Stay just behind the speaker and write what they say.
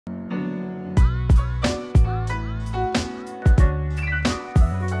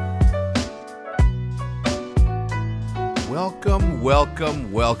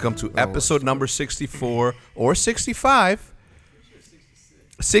welcome to episode number 64 or 65,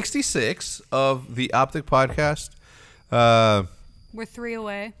 66 of the OpTic podcast. We're 3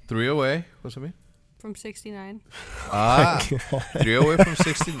 away. 3 away. What's it mean? From 69. 3 away from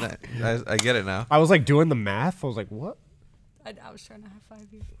 69. I get it now. I was like doing the math. I was like, what? I was trying to high five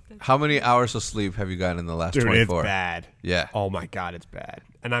you. How many hours of sleep have you gotten in the last 24? It's bad. Yeah. Oh my God, it's bad.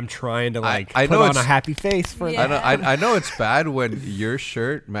 And I'm trying to I put know on a happy face for Yeah. that. I know it's bad when your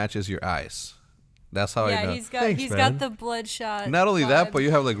shirt matches your eyes. That's how I know. He's got Thanks, he's man. got the bloodshot. Not only that, vibe. but you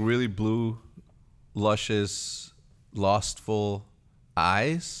have like really blue, luscious, lustful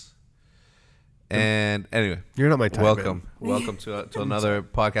eyes. And anyway, You're not my type. welcome to another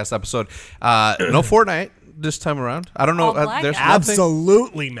podcast episode. No Fortnite this time around. I don't know. Oh, Blackout. There's nothing.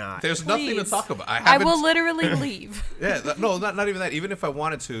 Absolutely not. There's nothing to Please. talk about. I will literally leave. Yeah, no, not even that. Even if I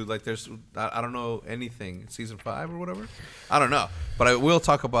wanted to, like, there's I don't know anything. Season 5 or whatever. I don't know, but I will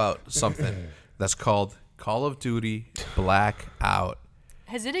talk about something that's called Call of Duty Blackout.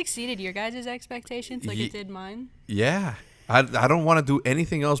 Has it exceeded your guys' expectations like it did mine? Yeah, I don't want to do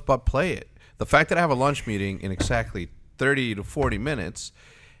anything else but play it. The fact that I have a lunch meeting in exactly 30 to 40 minutes,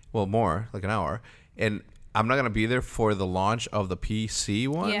 well, more, like an hour, and I'm not going to be there for the launch of the PC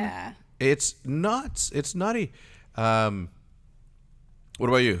one. Yeah. It's nuts. It's nutty. What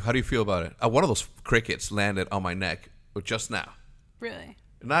about you? How do you feel about it? One of those crickets landed on my neck just now. Really?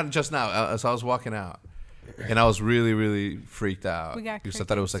 Not just now, as I was walking out. And I was really, really freaked out. We got because I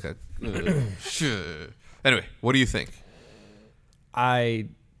thought it was like a... Anyway, what do you think? I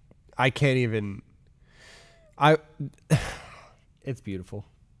can't even. It's beautiful.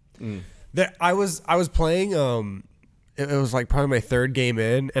 I was playing. It was like probably my third game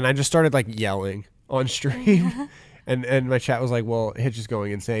in, and I just started like yelling on stream, and my chat was like, "Well, Hitch is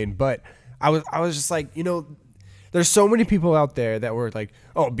going insane." But I was just like, there's so many people out there that were like,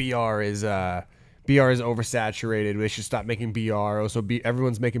 "Oh, BR is oversaturated. We should stop making BR." Oh, so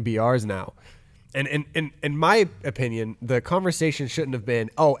everyone's making BRs now. And in my opinion, the conversation shouldn't have been,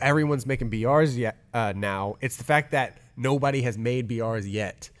 "Oh, everyone's making BRs yet now." It's the fact that nobody has made BRs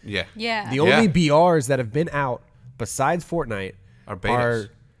yet. Yeah. Yeah. The only BRs that have been out besides Fortnite Are betas. are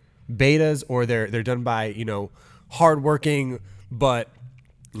betas, or they're done by hardworking but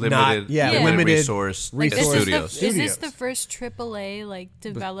Limited limited resource Like, studios. Is this the first AAA like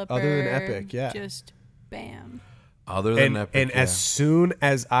developer? Other than Epic, yeah. Just bam. Other than Epic, and as soon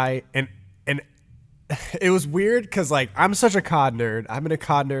as and it was weird because like I'm such a COD nerd. I've been a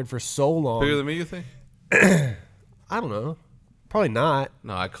COD nerd for so long. Bigger than me, you think? I don't know. Probably not.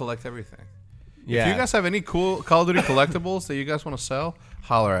 No, I collect everything. Yeah. If you guys have any cool Call of Duty collectibles that you guys want to sell,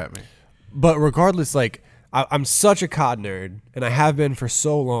 holler at me. But regardless, like I'm such a COD nerd, and I have been for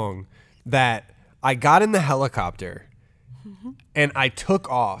so long that I got in the helicopter and I took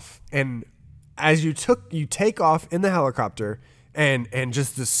off. And as you take off in the helicopter, and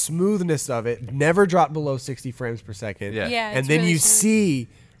just the smoothness of it never dropped below 60 frames per second. Yeah. Yeah. And it's then really you smooth. see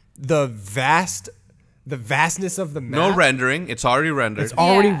the vastness of the map. No rendering. It's already rendered. It's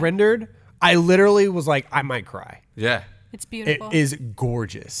already Yeah. rendered. I literally was like, I might cry. Yeah. It's It beautiful. is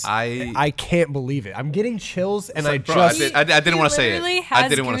gorgeous. I I can't believe it. I'm getting chills, and I Bro, just I didn't want to say Literally it. has I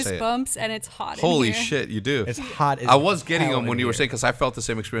didn't want to say it. goosebumps, and it's hot. Holy in here. shit, you do. it's hot. As I was getting hell them when in you were here. saying, because I felt the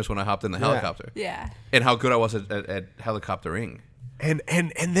same experience when I hopped in the helicopter. Yeah. And how good I was at helicoptering. And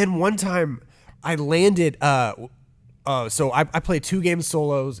then one time I landed. So I played 2 games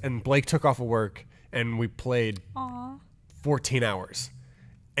solos, and Blake took off of work, and we played 14 hours.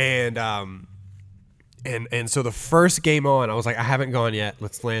 And so the first game on, I was like, I haven't gone yet.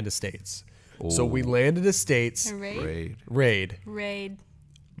 Let's land to States. So we landed to States. Raid. Raid.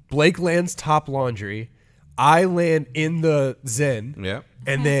 Blake lands top laundry. I land in the Zen. Yeah.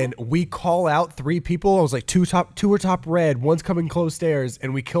 And then we call out 3 people. I was like, two are top red, one's coming close stairs,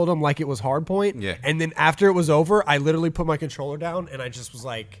 and we killed them like it was hardpoint. Yeah. And then after it was over, I literally put my controller down, and I just was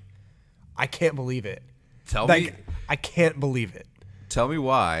like, I can't believe it. I can't believe it. Tell me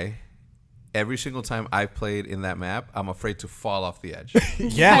why every single time I've played in that map, I'm afraid to fall off the edge.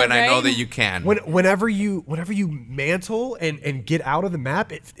 Yeah. When I know Right? that you can. Whenever you mantle and get out of the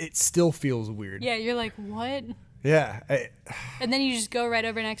map, it still feels weird. Yeah, you're like, what? Yeah. And then you just go right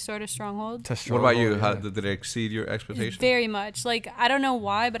over next door to Stronghold. What about you? How, did it exceed your expectations? Very much. Like, I don't know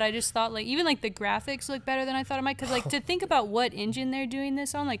why, but I just thought, like, even, like, the graphics look better than I thought it might. Because, like, to think about what engine they're doing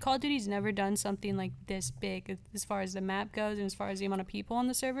this on, like, Call of Duty's never done something, like, this big as far as the map goes and as far as the amount of people on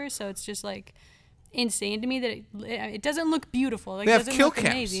the server. So it's just, like, insane to me that it doesn't look beautiful. Like, They it have doesn't kill look cams.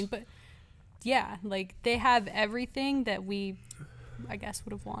 amazing. But, yeah, like, they have everything that we I guess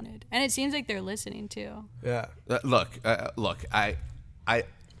would have wanted. And it seems like they're listening too. Yeah. Look,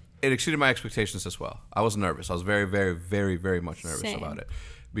 it exceeded my expectations as well. I was nervous. I was very, very, very, very much nervous Same. about it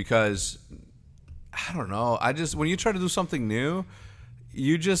because I don't know. When you try to do something new,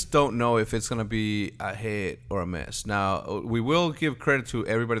 you just don't know if it's going to be a hit or a miss. Now, we will give credit to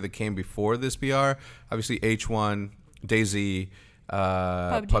everybody that came before this BR. Obviously, H1, DayZ,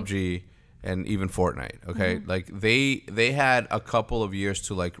 PUBG, and even Fortnite. Okay, like they had a couple of years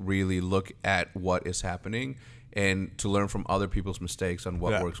to like really look at what is happening and to learn from other people's mistakes on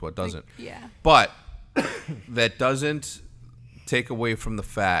what works, what doesn't. Yeah. But that doesn't take away from the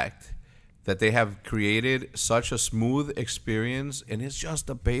fact that they have created such a smooth experience, and it's just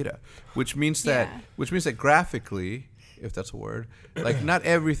a beta, which means that graphically, if that's a word, like not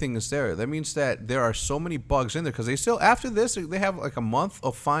everything is there. That means that there are so many bugs in there because they still, after this, they have like a month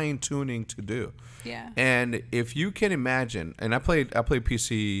of fine tuning to do. Yeah. And if you can imagine, and I played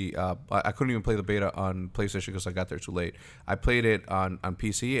PC. I couldn't even play the beta on PlayStation because I got there too late. I played it on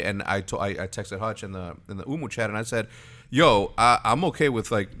PC, and I texted Hutch in the Umu chat, and I said, "Yo, I'm okay with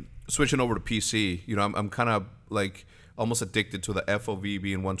like switching over to PC. You know, I'm kind of like almost addicted to the FOV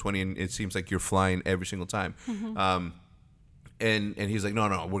being 120, and it seems like you're flying every single time." And he's like, no,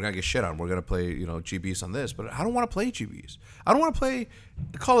 we're gonna get shit on. We're gonna play, GBs on this, but I don't want to play GBs. I don't want to play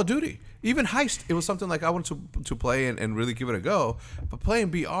Call of Duty. Even Heist, it was something like I wanted to play and really give it a go. But playing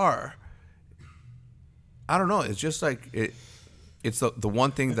BR, I don't know. It's just like it's the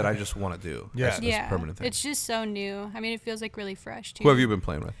one thing that I just want to do. Yeah, as a permanent thing. It's just so new. I mean, it feels like really fresh too. Who have you been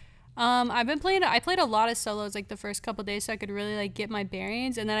playing with? I played a lot of solos like the first couple days so I could really like get my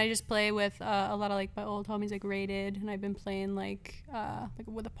bearings, and then I just play with a lot of like my old homies like Rated, and I've been playing like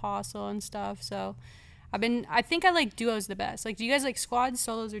with Apostle and stuff. So I think I like duos the best. Like, do you guys like squads,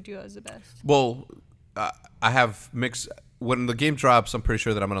 solos, or duos the best? Well, I have mixed. When the game drops, I'm pretty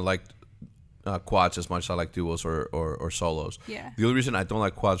sure that I'm gonna like quads as much as I like duos or solos. Yeah. The only reason I don't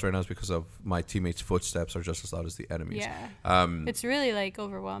like quads right now is because of my teammates' footsteps are just as loud as the enemies. Yeah. It's really like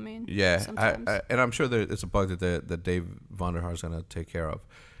overwhelming. Yeah, Sometimes. and I'm sure it's a bug that Dave Vonderhaar is gonna take care of.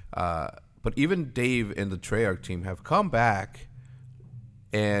 But even Dave and the Treyarch team have come back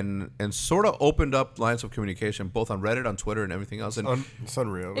and sort of opened up lines of communication both on Reddit, on Twitter, and everything else. And It's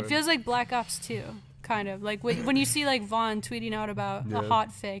unreal. It feels like Black Ops 2. Kind of like when you see like Vaughn tweeting out about a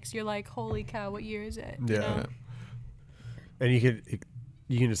hot fix, you're like, holy cow, what year is it? Yeah. You know? And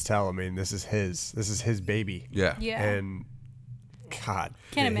you can just tell. I mean, this is his baby. yeah. Yeah. And God,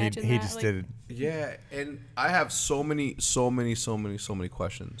 Can't imagine he that, just like- did. Yeah, and I have so many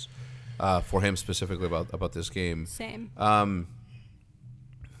questions for him specifically about this game. Same. I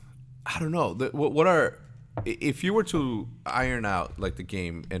don't know. What are, if you were to iron out like the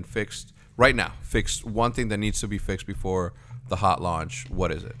game and fix one thing that needs to be fixed before the hot launch,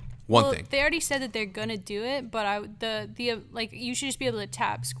 what is it? One thing. They already said that they're gonna do it, but the like you should just be able to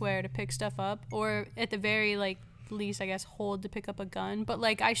tap square to pick stuff up, or at the very like least, I guess, hold to pick up a gun. But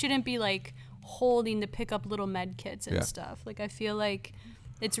like I shouldn't be like holding to pick up little med kits and stuff. Like I feel like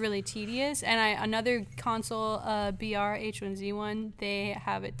it's really tedious. And another console, BR H1Z1, they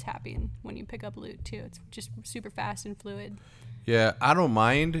have it tapping when you pick up loot too. It's just super fast and fluid. Yeah, I don't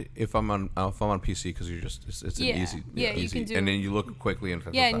mind if I'm on PC because it's an easy, you easy, can do, and then you look quickly and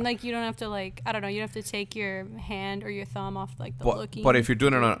and like you don't have to like I don't know, you don't have to take your hand or your thumb off like the looking. But if you're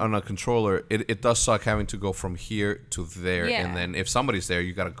doing it on a controller, it does suck having to go from here to there, and then if somebody's there,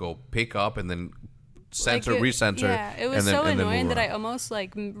 you got to go pick up and then center, recenter. Yeah, it was and so then annoying that I around. almost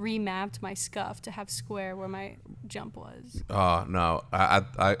like remapped my SCUF to have square where my jump was. No,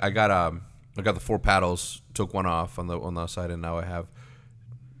 I got the 4 paddles, took one off on the side, and now I have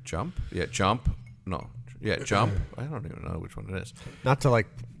jump. Jump. I don't even know which one it is. Not to like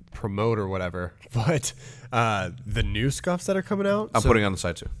promote or whatever, but the new scuffs that are coming out, I'm putting it on the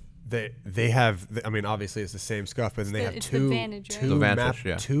side too. They have. I mean, obviously it's the same scuff, but then they have it's two the Vantage, right? The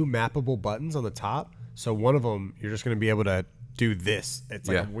Vantage, two mappable buttons on the top. So one of them you're just going to be able to do this. It's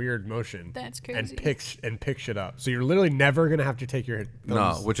like a weird motion. That's crazy. And pick shit up. So you're literally never going to have to take your thumbs.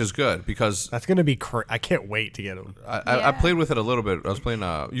 No, which is good because That's going to be. I can't wait to get them. I played with it a little bit. I was playing.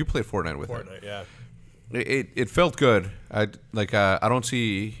 You played Fortnite with it. Yeah. It felt good. I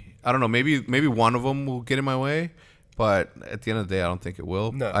don't know. Maybe one of them will get in my way, but at the end of the day, I don't think it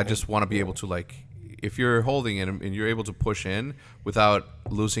will. No, I just want to be able to like, if you're holding it and you're able to push in without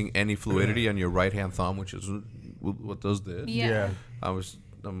losing any fluidity on your right hand thumb, which is what does this. Yeah. I'm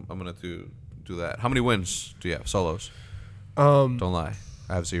gonna do that. How many wins do you have solos? Don't lie.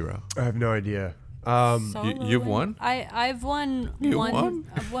 I have 0. I have no idea. You've won? I've won You one.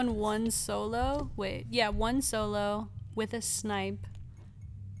 won? I've won one solo. One solo, with a snipe,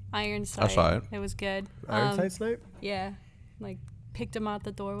 iron sight. I saw it. It was good. Iron sight snipe? Yeah, like picked him out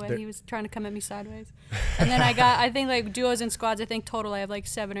the doorway. He was trying to come at me sideways. And then I think like duos and squads. I think total I have like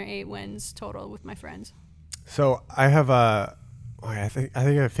 7 or 8 wins total with my friends. So I have I think I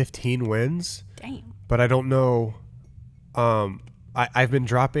have 15 wins. Damn. But I don't know. I've been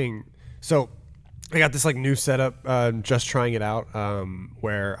dropping. So I got this like new setup. Just trying it out.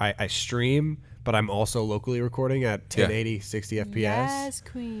 Where I stream, but I'm also locally recording at 1080, 60 FPS. Yes,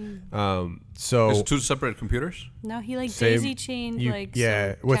 queen. So It's 2 separate computers. No, he like same- daisy chained like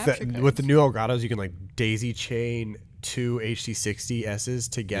yeah, some with capture with the cards. new Elgatos, you can like daisy chain 2 HD60Ss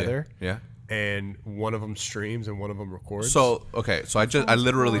together. Yeah. And one of them streams and one of them records. So okay, so I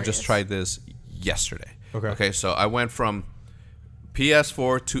literally glorious. just tried this yesterday. Okay. Okay, so I went from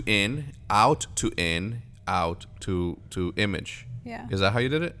PS4 to in, out to in, out to image. Yeah. Is that how you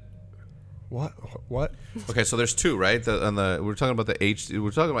did it? What? Okay, so there's 2, right? We're talking about the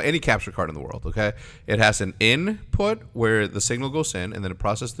we're talking about any capture card in the world. Okay, it has an input where the signal goes in, and then it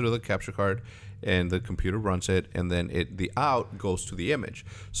processes through the capture card, and the computer runs it, and then the out goes to the image.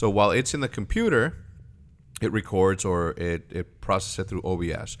 So while it's in the computer, it records or it processes it through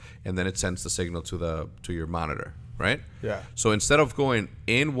OBS, and then it sends the signal to your monitor, right? Yeah. So instead of going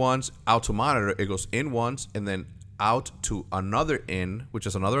in once, out to monitor, it goes in once, and then out to another in, which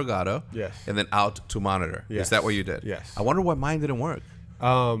is another Elgato, Yes. and then out to monitor. Yes. Is that what you did? Yes. I wonder why mine didn't work.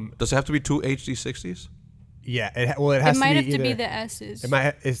 Does it have to be 2 HD60s? Yeah. It has It might have to to be either- the S's. It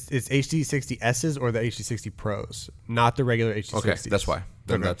might. It's HD60Ss or the HD60 Pros, not the regular HD60s. Okay, that's why.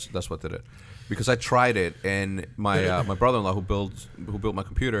 Then that's what did it. Because I tried it, and my my brother-in-law who built my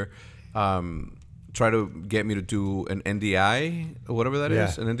computer tried to get me to do an NDI or whatever that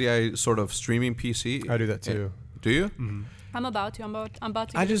is, an NDI sort of streaming PC. I do that too. Do you? Mm-hmm. I'm about to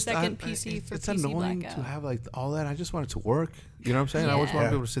get a second PC for it's PC annoying Blackout. to have like all that. I just want it to work. You know what I'm saying? I always want to Yeah.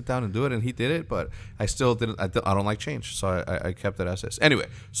 be able to sit down and do it, and he did it, but I still didn't. I don't like change, so I kept it as is. Anyway,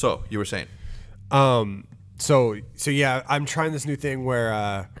 so you were saying? So yeah, I'm trying this new thing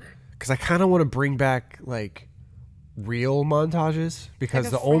where, because I kind of want to bring back like real montages, because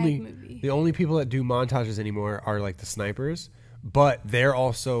Like a the only frag movie. the only people that do montages anymore are like the snipers, but they're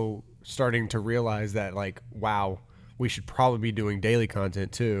also starting to realize that like, wow, we should probably be doing daily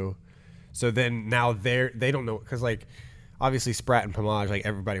content too. So then now they don't know, because like obviously Sprat and Pomage, like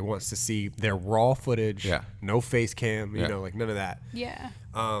everybody wants to see their raw footage, no face cam, you know, like none of that. Yeah.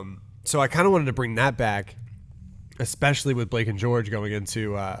 So I kind of wanted to bring that back, especially with Blake and George going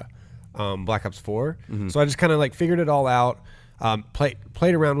into Black Ops 4. So I just kind of like figured it all out,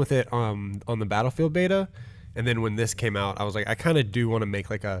 played around with it on the Battlefield beta, and then when this came out, I was like, I kind of do want to make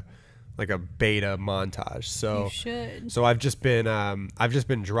like a beta montage. So You should. So I've just been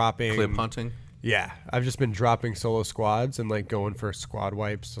dropping Clip hunting. Yeah, I've just been dropping solo squads and like going for squad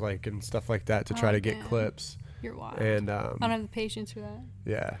wipes, like and stuff like that to try to get man. clips. You're wild. And I don't have the patience for that.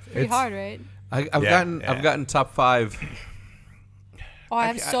 yeah, Pretty hard, right? I've gotten top 5. Oh, I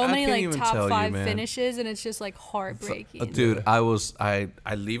have so many can't like even top tell you, 5 man. finishes, and it's just like heartbreaking. Dude, I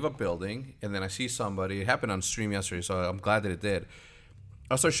leave a building, and then I see somebody. It happened on stream yesterday, so I'm glad that it did.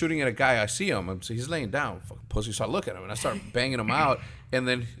 I start shooting at a guy. I see him. He's laying down. Fucking pussy. So I look at him, and I start banging him out. And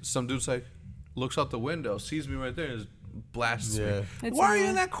then some dude's like, looks out the window, sees me right there, and just blasts me. It's Why are you not-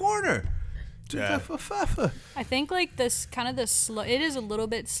 in that corner? I think like this kind of the slow. It is a little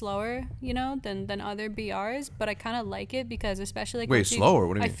bit slower, you know, than other BRs, but I kind of like it because especially like Wait, once slower?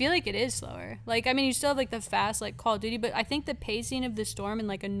 What do you mean? I feel like it is slower. Like I mean, you still have like the fast like Call of Duty, but I think the pacing of the storm and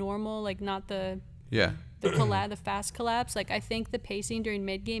like a normal like not the the fast collapse. Like I think the pacing during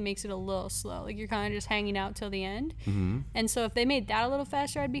mid game makes it a little slow. Like you're kind of just hanging out till the end. And so if they made that a little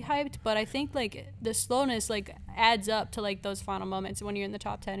faster, I'd be hyped. But I think like the slowness like adds up to like those final moments when you're in the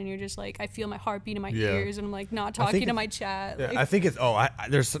top 10 and you're just like I feel my heartbeat in my ears and I'm like not talking to my chat. Yeah, Like, I think it's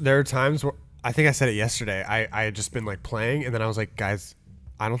there are times where I think I said it yesterday. I had just been like playing, and then I was like, guys,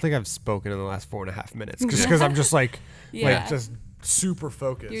 I don't think I've spoken in the last 4.5 minutes because I'm just like just super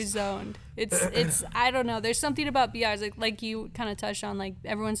focused. You're zoned. It's I don't know. There's something about BRs like you kind of touched on. Like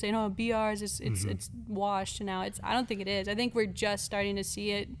everyone's saying, oh, BRs it's washed now. I don't think it is. I think we're just starting to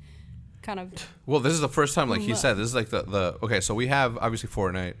see it. Kind of. Well, this is the first time, like he said, this is like the okay. So we have obviously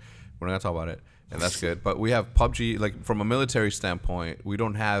Fortnite. We're not gonna talk about it, and that's good. But we have PUBG. Like from a military standpoint, we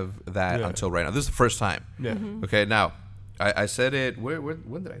don't have that until right now. This is the first time. Yeah. Okay. Now, I said it.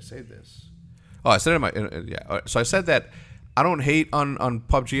 When did I say this? Oh, I said it in my So I said that I don't hate on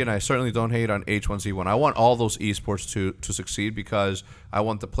PUBG, and I certainly don't hate on H1Z1. I want all those esports to succeed because I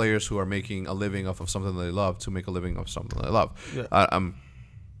want the players who are making a living off of something they love to make a living off something they love. Yeah.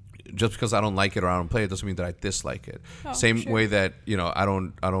 just because I don't like it or I don't play it doesn't mean that I dislike it. Same way that I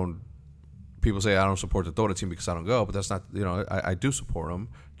don't. People say I don't support the Dota team because I don't go, but that's not. I do support them,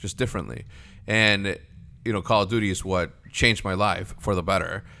 just differently. And Call of Duty is what changed my life for the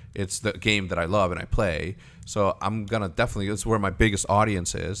better. It's the game that I love and I play. So I'm gonna definitely. It's where my biggest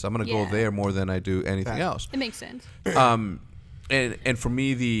audience is. I'm gonna go there more than I do anything else. It makes sense. And for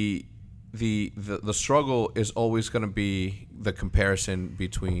me, the struggle is always gonna be the comparison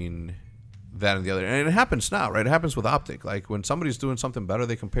between that and the other. And it happens now, right? It happens with OpTic. Like when somebody's doing something better,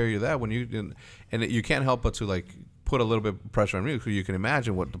 they compare you to that. You can't help but to like put a little bit of pressure on me, because you can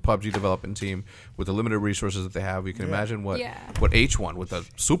imagine what the PUBG development team with the limited reresources that they have. You can imagine what H1 with the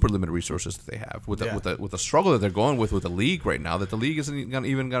super limited resources that they have, with the struggle that they're going with the league right now. That the league isn't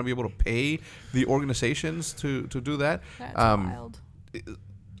even going to be able to pay the organizations to do that. That's wild.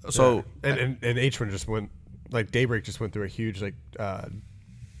 So and H1 just went, like, Daybreak just went through a huge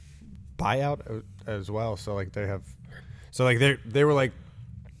buyout as well. So like they were like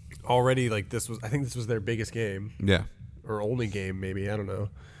already like I think this was their biggest game. Yeah. Or only game, maybe. I don't know.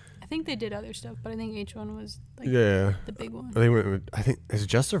 I think they did other stuff, but I think H1 was like the big one. I think is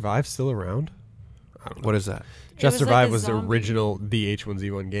Just Survive still around? I don't know. What is that? Just Survive was the original the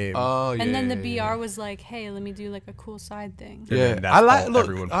H1Z1 game. Oh yeah. And then the BR was like, "Hey, let me do like a cool side thing." Yeah, I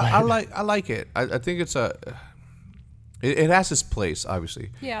like it. I think it's it has its place,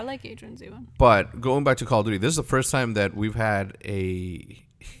 obviously. Yeah, I like H1Z1. But going back to Call of Duty, this is the first time that we've had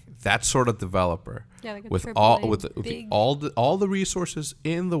that sort of developer with all the resources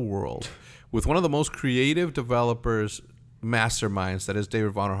in the world, with one of the most creative developers, masterminds, that is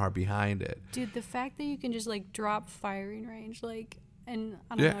David Vonderhaar behind it. Dude, the fact that you can just like drop firing range, and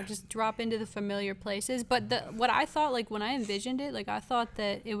I don't know, just drop into the familiar places. But what I thought, like when I envisioned it, like I thought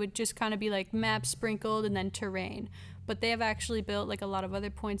that it would just kind of be like maps sprinkled and then terrain. But they have actually built like a lot of other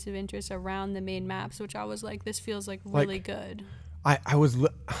points of interest around the main maps, which I was like, this feels like really good. I was,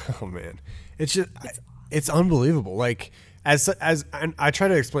 oh man, it's just, it's unbelievable. Like and I try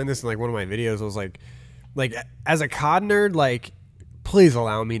to explain this in like one of my videos. I was like as a COD nerd, like please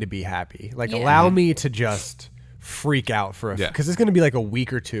allow me to be happy. Like allow me to just freak out because it's gonna be like a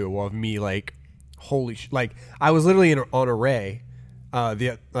week or two of me like like I was literally on Array,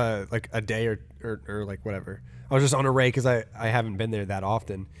 like a day or like whatever. I was just on Array because I haven't been there that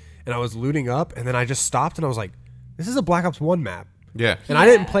often, and I was looting up, and then I just stopped and I was like, this is a Black Ops 1 map. Yeah. And I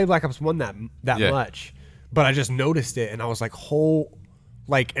didn't play Black Ops 1 that much, but I just noticed it, and I was like,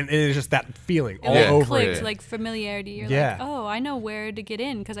 and it's just that feeling all over clicked, it. like familiarity. You're like, oh, I know where to get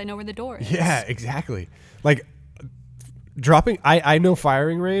in because I know where the door is. Yeah, exactly. Like dropping, I know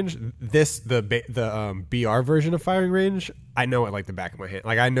firing range. The BR version of firing range, I know it like the back of my hand.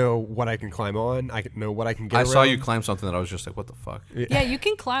 Like I know what I can climb on. I know what I can get around. Saw you climb something that I was just like, what the fuck? Yeah, you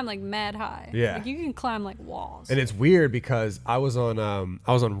can climb like mad high. Yeah, like, you can climb like walls. And it's weird because I was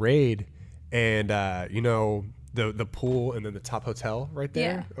on Raid, and the pool and then the top hotel right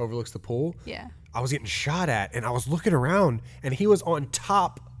there overlooks the pool. Yeah, I was getting shot at, and I was looking around, and he was on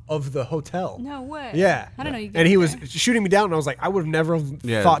top of the hotel. No way. Yeah. I don't know. And he was shooting me down, and I was like, I would have never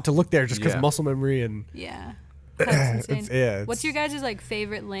thought to look there just because muscle memory and. Yeah. That's insane. What's your guys' like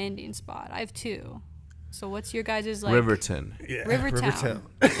favorite landing spot? I have two. So what's your guys' like Riverton? Yeah. Rivertown.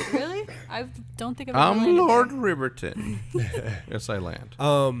 Really? I don't think I've ever I'm Lord there. Riverton. Yes, I land.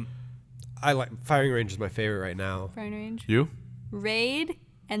 I like firing range is my favorite right now. Firing range. You? Raid,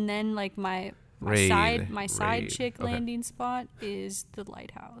 and then like my side chick landing spot is the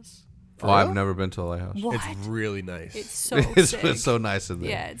lighthouse. I've never been to the lighthouse. What? It's really nice. It's so sick. It's so nice in there.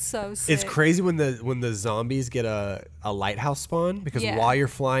 Yeah, it's so sick. It's crazy when the zombies get a lighthouse spawn, because while you're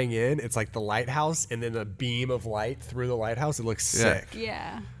flying in, it's like the lighthouse and then a beam of light through the lighthouse. It looks sick.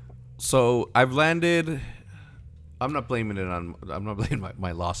 Yeah. So I've landed. I'm not blaming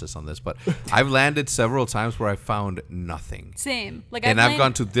my losses on this, but I've landed several times where I found nothing. Same. Like, I've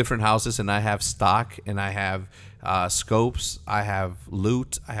gone to different houses, and I have stock, and I have scopes, I have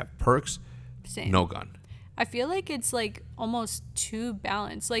loot, I have perks. Same. No gun. I feel like it's like almost too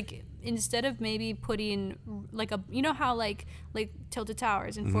balanced. Like instead of maybe putting like how like Tilted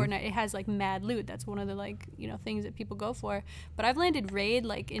Towers in Fortnite, it has like mad loot. That's one of the things that people go for. But I've landed raid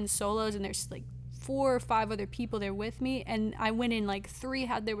like in solos, and there's like 4 or 5 other people there with me, and I went in like 3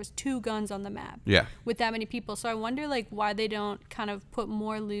 there was 2 guns on the map. Yeah. With that many people. So I wonder like why they don't kind of put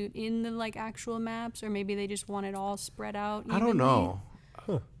more loot in the like actual maps, or maybe they just want it all spread out evenly. I don't know.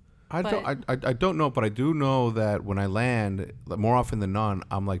 Huh. I don't know, but I do know that when I land, more often than not,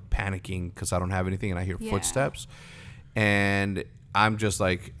 I'm like panicking because I don't have anything, and I hear footsteps, and I'm just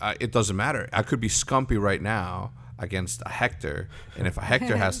like, it doesn't matter. I could be scumpy right now. against a Hector, and if a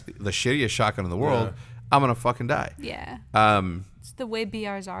Hector has the shittiest shotgun in the world, I'm gonna fucking die. Yeah. It's the way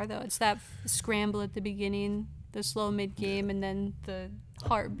BRs are though. It's that scramble at the beginning, the slow mid game, and then the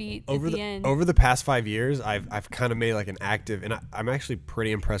heartbeat at the end. Over the past 5 years, I've kind of made like an active, and I'm actually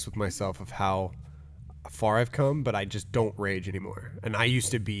pretty impressed with myself of how far I've come, but I just don't rage anymore. And I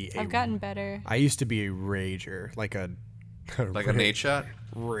used to be I've gotten better. I used to be a rager, like a Nate shot.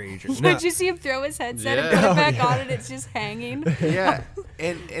 Rager. Did you see him throw his headset and put it back on, and it's just hanging? Yeah,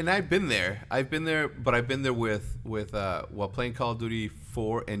 and I've been there. But I've been there with while playing Call of Duty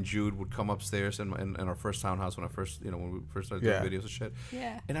 4, and Jude would come upstairs in our first townhouse when we first started doing videos and shit.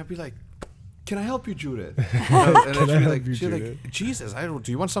 Yeah. And I'd be like, "Can I help you, Judith?" And she'd be like, "Jesus,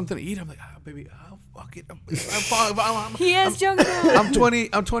 do you want something to eat?" I'm like, "Oh, baby, oh, fuck it. He has junk food.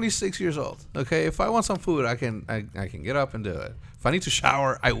 I'm 26 years old. Okay, if I want some food, I can get up and do it. If I need to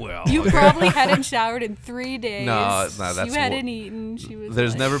shower, I will. You probably hadn't showered in 3 days. No, that's you hadn't eaten. She was.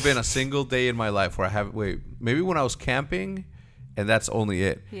 There's never been a single day in my life where I haven't. Wait, maybe when I was camping, and that's only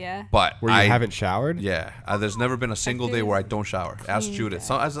it. Yeah. But where you haven't showered? Yeah. There's never been a single day where I don't shower. Ask Judith.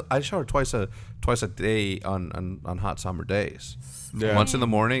 So I shower twice a day on hot summer days. Yeah. Once in the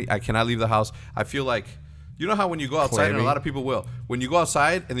morning. I cannot leave the house. I feel like, you know how when you go outside, and a lot of people will, when you go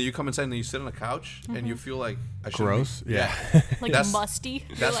outside and then you come inside and then you sit on the couch and you feel like I should gross. Yeah. Like musty.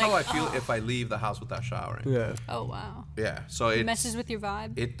 That's how I feel if I leave the house without showering. Yeah. Oh wow. Yeah. So it messes with your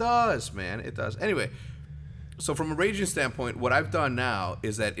vibe. It does, man. It does. Anyway, so from a raging standpoint, what I've done now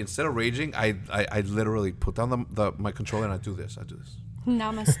is that instead of raging, I literally put down my controller and I do this.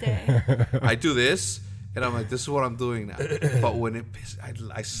 Namaste. I do this, and I'm like, this is what I'm doing now. But when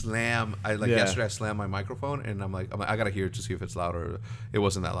I slam, yesterday I slammed my microphone, and I'm like, I gotta hear it to see if it's loud, or it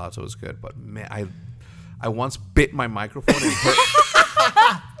wasn't that loud, so it was good. But man, I once bit my microphone and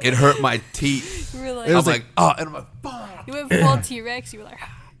it hurt my teeth. You were like, and I'm like, oh, and I'm like, bah. You went full T-Rex. You were like.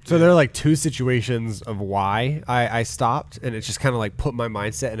 So there are like two situations of why I stopped, and it just kind of like put my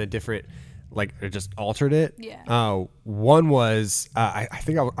mindset in a different, like it just altered it. Yeah. One was I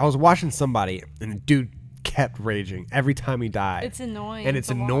think I was watching somebody, and the dude kept raging every time he died. It's annoying. And it's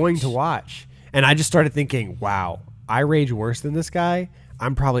annoying to watch. And I just started thinking, wow, I rage worse than this guy.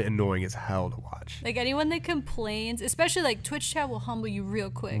 I'm probably annoying as hell to watch. Like anyone that complains, especially like Twitch chat will humble you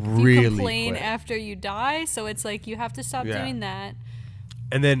real quick. Really you complain quick. After you die, so it's like you have to stop doing that.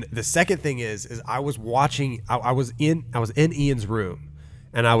 And then the second thing is I was watching. I was in Ian's room,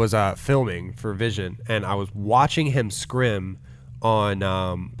 and I was filming for Vision, and I was watching him scrim on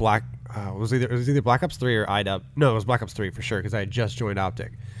it was either Black Ops 3 or IDub. No, it was Black Ops 3 for sure because I had just joined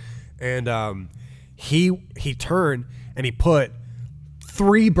OpTic, and he turned and he put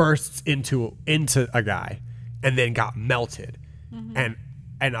 3 bursts into a guy, and then got melted, and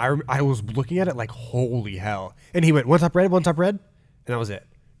I was looking at it like holy hell, and he went one top red. And that was it.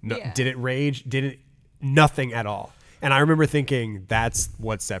 No, didn't rage, nothing at all. And I remember thinking that's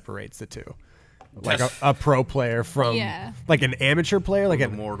what separates the two. Like a pro player from like an amateur player, like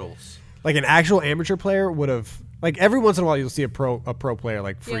an immortals. Like an actual amateur player would have, like every once in a while you'll see a pro player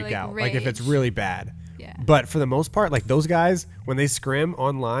like freak like out. rage. Like if it's really bad. Yeah. But for the most part, like those guys, when they scrim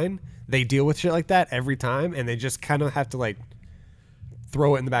online, they deal with shit like that every time, and they just kind of have to like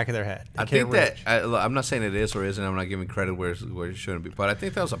throw it in the back of their head. I think that I'm not saying it is or isn't. I'm not giving credit where it shouldn't be, but I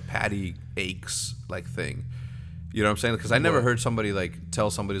think that was a Patty Aches like thing. You know what I'm saying? Because I never heard somebody like tell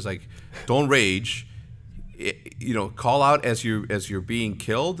somebody's like, don't rage. Call out as you're being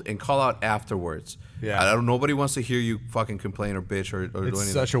killed, and call out afterwards. Yeah. Nobody wants to hear you fucking complain or bitch or do anything.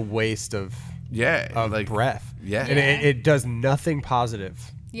 It's such a waste of like breath. Yeah. And it does nothing positive.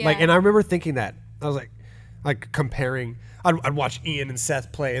 Yeah. Like, and I remember thinking that I was like comparing. I'd watch Ian and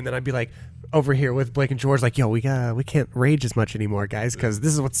Seth play, and then I'd be like over here with Blake and George, like, yo, we can't rage as much anymore, guys, because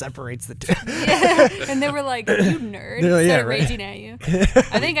this is what separates the two. Yeah. And they were like, you nerd. Like, Started raging at you.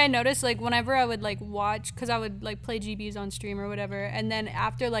 I think I noticed like whenever I would like watch, because I would like play GBs on stream or whatever, and then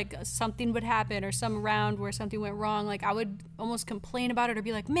after like something would happen or some round where something went wrong, like I would almost complain about it or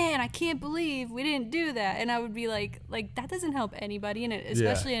be like, man, I can't believe we didn't do that. And I would be like that doesn't help anybody, and it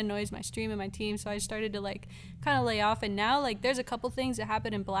especially annoys my stream and my team. So I started to like kind of lay off, and now like there's a couple things that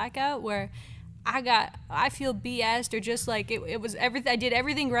happen in Blackout where I feel BS'd, or just like it was everything. I did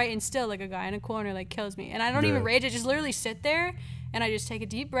everything right, and still like a guy in a corner like kills me, and I don't even rage. I just literally sit there and I just take a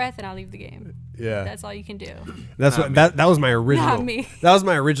deep breath and I'll leave the game. Yeah, that's all you can do. That's what that was my original. Not me. That was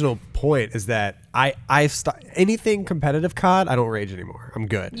my original point. Is that I've anything competitive COD, I don't rage anymore. I'm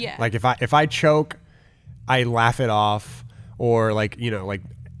good. Yeah. Like if I choke, I laugh it off, or like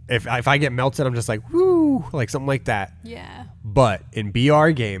if I get melted, I'm just like, woo, like something like that. Yeah. But in BR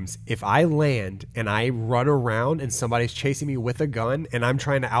games, if I land and I run around and somebody's chasing me with a gun and I'm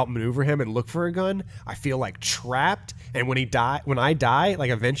trying to outmaneuver him and look for a gun, I feel like trapped. And when I die,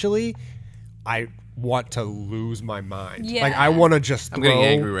 like eventually, I want to lose my mind. Yeah. Like I want to just I'm throw. getting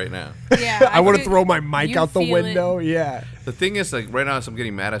angry right now. Yeah. I want to throw my mic out the window. Yeah. The thing is, like, right now, as I'm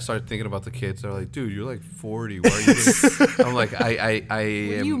getting mad, I start thinking about the kids. They're like, dude, you're like 40. Why are you getting... I'm like, I What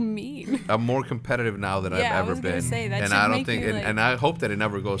do you mean? I'm more competitive now than I've ever been. Say, that and should I don't make think, me, like... and I hope that it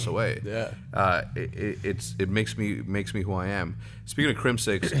never goes away. Yeah. It makes me who I am. Speaking of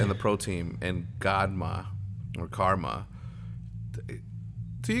Crim6 and the pro team and Godma or Karma,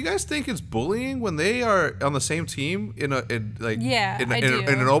 do you guys think it's bullying when they are on the same team in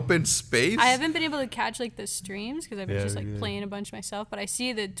an open space? I haven't been able to catch like the streams because I've been just like playing a bunch myself, but I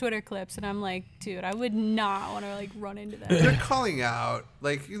see the Twitter clips and I'm like, dude, I would not want to like run into that. They're calling out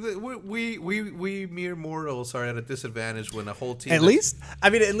like we mere mortals are at a disadvantage when the whole team. At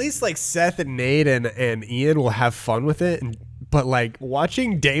least like Seth and Nate and Ian will have fun with it. But like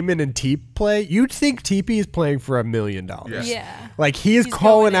watching Damon and Teep play, you'd think TP is playing for $1 million. Yeah. Like he's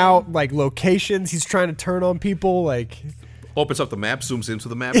calling out like locations. He's trying to turn on people. Like opens up the map, zooms into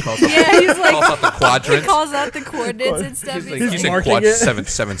the map, calls he's like, calls out the quadrant. He calls out the coordinates and stuff. He's like quad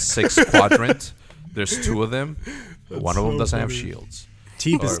 776 quadrant. There's 2 of them. One of them doesn't have shields.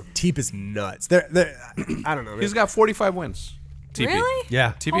 Teep is nuts. They're I don't know. He's got 45 wins. TP. Really?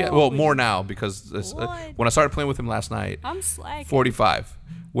 Yeah. TP. Well, more now because when I started playing with him last night, I'm slacking. 45.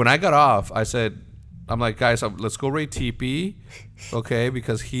 When I got off, I said, I'm like, guys, let's go raid TP, okay?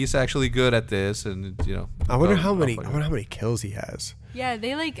 Because he's actually good at this, and you know. I wonder how many kills he has. Yeah,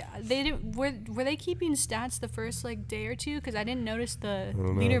 they didn't. Were they keeping stats the first like day or two? Because I didn't notice the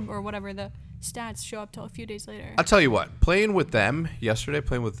leader or whatever the stats show up till a few days later. I'll tell you what. Playing with them yesterday,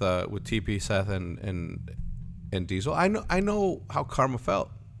 playing with TP, Seth, and Diesel, I know how Karma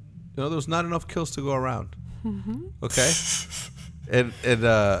felt. You know, there was not enough kills to go around. Okay,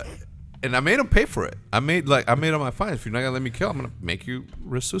 and I made him pay for it. I made on my fines. If you're not gonna let me kill, I'm gonna make you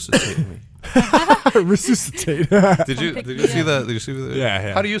resuscitate me. Resuscitate. Did you see the?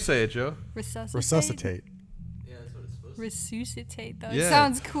 Yeah. How do you say it, Joe? Resuscitate. Yeah, that's what it's supposed to be. Resuscitate though. Yeah. It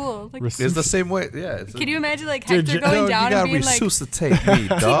sounds cool. Like, It's the same way. Yeah. can you imagine like Hector going down and being like, resuscitate me,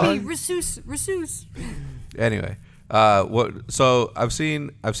 dog. resus. Anyway, so I've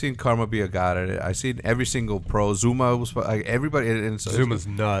seen Karma be a god at it. I've seen every single pro. Zuma was like everybody. And Zuma's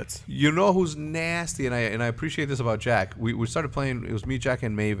nuts. You know who's nasty, and I appreciate this about Jack. We started playing. It was me, Jack,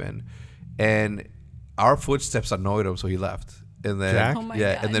 and Maven, and our footsteps annoyed him, so he left. And then Jack? Oh my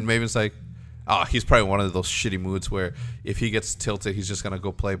God. And then Maven's like, oh, he's probably one of those shitty moods where if he gets tilted, he's just gonna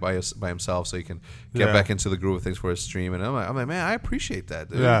go play by himself so he can get back into the groove of things for his stream. And I'm like, man, I appreciate that,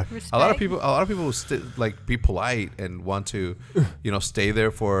 dude. Yeah. A lot of people will like be polite and want to, stay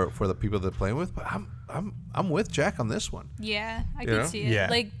there for the people they're playing with. But I'm with Jack on this one. Yeah, I You can know? see it. Yeah.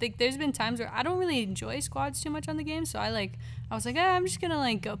 Like there's been times where I don't really enjoy squads too much on the game, so I was like, I'm just gonna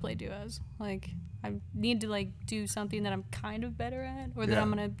like go play duos. Like I need to like do something that I'm kind of better at, or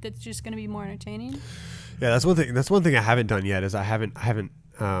that that's just gonna be more entertaining. Yeah, that's one thing. That's one thing I haven't done yet. Is I haven't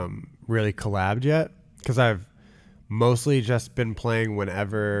really collabed yet because I've mostly just been playing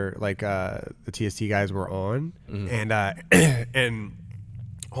whenever like the TST guys were on, and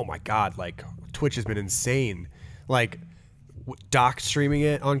oh my god, like Twitch has been insane. Like Doc streaming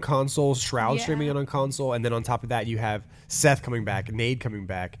it on console, Shroud streaming it on console, and then on top of that you have Seth coming back, Nade coming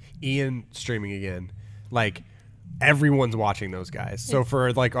back, Ian streaming again. Like everyone's watching those guys. So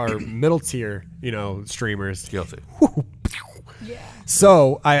for like our middle tier, streamers, Guilty. Yeah.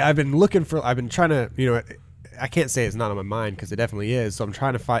 So I've been trying to, I can't say it's not on my mind because it definitely is. So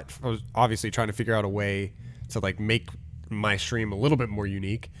I was obviously trying to figure out a way to like make my stream a little bit more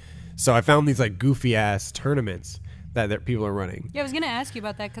unique. So I found these like goofy ass tournaments that people are running. Yeah, I was gonna ask you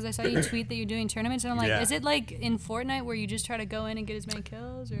about that because I saw you tweet that you're doing tournaments, and I'm like, is it like in Fortnite where you just try to go in and get as many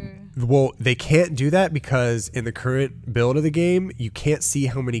kills, or? Well, they can't do that because in the current build of the game, you can't see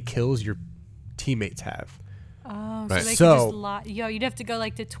how many kills your teammates have. Oh, Right. so they So- could just lie. Yo, you'd have to go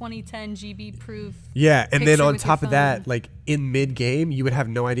like to 2010 GB proof. Yeah, and then picture on with your top of that, phone. like in mid game, you would have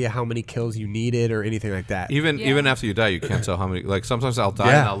no idea how many kills you needed or anything like that. Even after you die, you can't tell how many. Like sometimes I'll die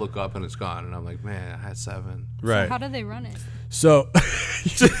Yeah. and I'll look up and it's gone, and I'm like, man, I had 7. Right. So how do they run it? So,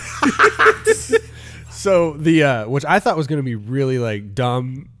 so the which I thought was going to be really like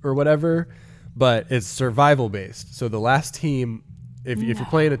dumb or whatever, but it's survival based. So the last team, if you're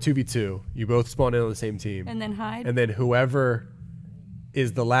playing a 2v2, you both spawn in on the same team, And then hide? and then whoever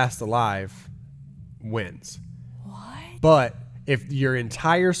is the last alive wins. What? But if your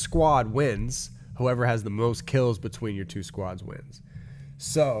entire squad wins, whoever has the most kills between your two squads wins.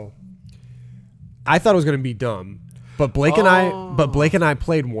 So I thought it was going to be dumb. But Blake and I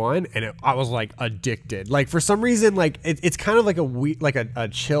played one, and I was like addicted. Like for some reason, like it's kind of like a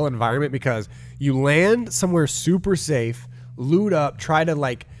chill environment because you land somewhere super safe, loot up, try to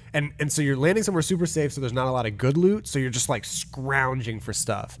like, and so you're landing somewhere super safe, so there's not a lot of good loot, so you're just like scrounging for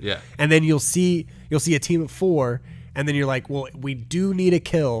stuff. Yeah. And then you'll see a team of 4, and then you're like, well, we do need a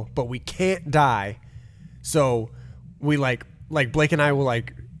kill, but we can't die, so we like Blake and I will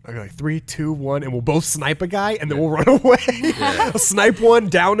like 3, 2, 1, and we'll both snipe a guy, and then we'll run away. Yeah. Snipe one,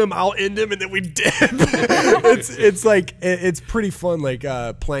 down him, I'll end him, and then we dip. It's like it's pretty fun, like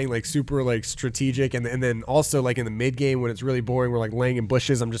playing like super like strategic, and then also like in the mid game when it's really boring, we're like laying in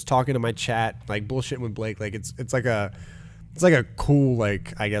bushes. I'm just talking to my chat, like bullshitting with Blake. Like it's like a cool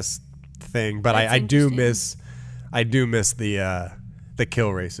like I guess thing, but I do miss the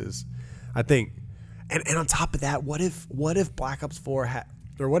kill races. I think, and on top of that, what if Black Ops 4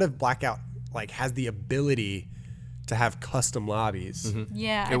 or what if Blackout like has the ability to have custom lobbies? Mm-hmm.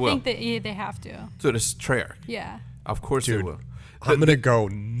 Yeah, I think that they have to. So it's Treyarch. Yeah. Of course it will. I'm gonna go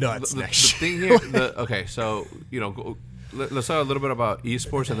nuts next year. Thing here, okay, so let's talk a little bit about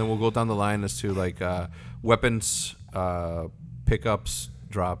esports, and then we'll go down the line as to like weapons, pickups,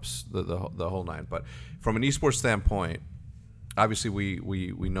 drops, the whole nine. But from an esports standpoint, obviously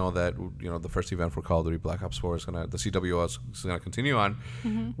we know that the first event for Call of Duty Black Ops 4 the CWO is gonna continue on.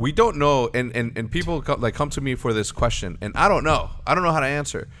 Mm-hmm. We don't know, and people come to me for this question, and I don't know how to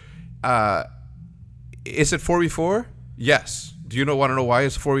answer. Is it 4v4? Yes. Do you want to know why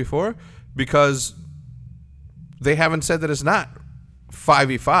it's 4v4? Because they haven't said that it's not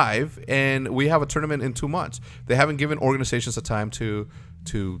 5v5, and we have a tournament in 2 months. They haven't given organizations the time to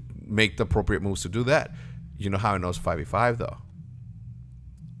make the appropriate moves to do that. You know how I know it's 5v5 though?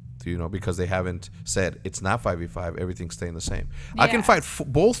 Do you know? Because they haven't said it's not 5v5. Everything's staying the same. Yeah. I can fight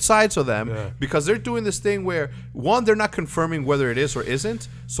both sides of them because they're doing this thing where one, they're not confirming whether it is or isn't.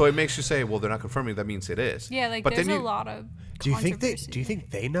 So it makes you say, well, they're not confirming. That means it is. Yeah, like but there's a lot of. Do you think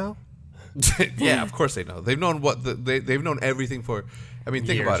they know? Yeah, of course they know. They've known they've known everything for. I mean,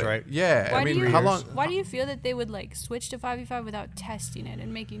 think years, about it. Right? Yeah. I mean, how long? Why do you feel that they would like switch to 5v5 without testing it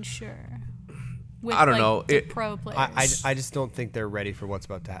and making sure? With, I don't know. Pro players. I just don't think they're ready for what's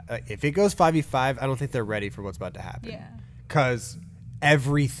about to happen. If it goes 5v5, I don't think they're ready for what's about to happen. Yeah. Because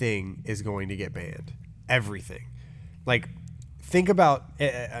everything is going to get banned. Everything. Like, think about.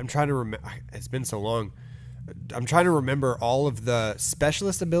 I'm trying to remember. It's been so long. I'm trying to remember all of the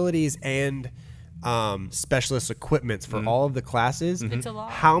specialist abilities and specialist equipments for all of the classes. It's a lot.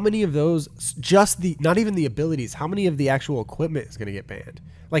 How many of those? Not even the abilities. How many of the actual equipment is going to get banned?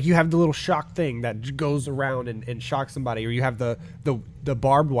 Like you have the little shock thing that goes around and shocks somebody, or you have the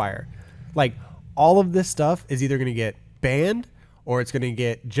barbed wire. Like all of this stuff is either going to get banned or it's going to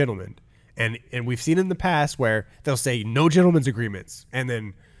get gentlemaned. And we've seen in the past where they'll say no gentleman's agreements, and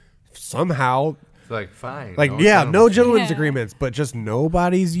then somehow like fine. Like no gentleman's agreements, but just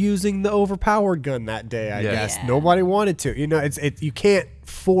nobody's using the overpowered gun that day. I guess nobody wanted to. It's you can't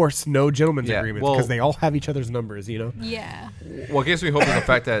force no gentleman's agreements because they all have each other's numbers. Yeah. What gives me hope is the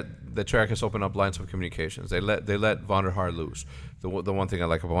fact that the Treyarch has opened up lines of communications. They let Vonderhaar loose. The one thing I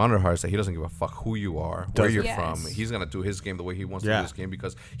like about Vonderhaar is that he doesn't give a fuck who you are, where you're from. He's gonna do his game the way he wants to do his game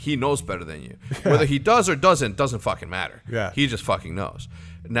because he knows better than you. Whether he does or doesn't fucking matter. Yeah. He just fucking knows.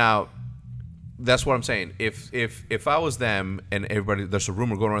 Now. That's what I'm saying. If I was them and everybody, there's a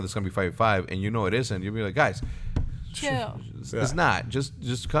rumor going around that's gonna be 5v5, and it isn't, you'd be like, guys, chill. It's not.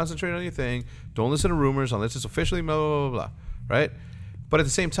 Just concentrate on your thing. Don't listen to rumors unless it's officially blah blah blah blah. Right? But at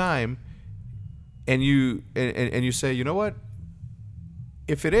the same time, and you say, you know what?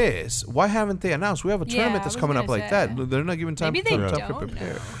 If it is, why haven't they announced? We have a tournament that's coming up like that. They're not giving time. Maybe they time don't to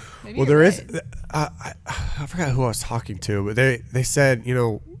prepare. know. Maybe well, there is. I forgot who I was talking to, but they said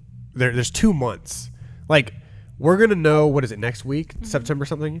there's 2 months. Like we're gonna know what is it next week, September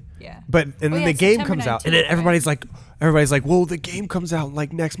something. Yeah. But then the game comes out, and then everybody's like, well, the game comes out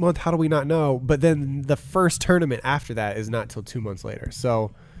like next month. How do we not know? But then the first tournament after that is not till 2 months later.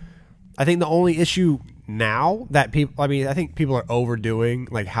 So I think the only issue now that I think people are overdoing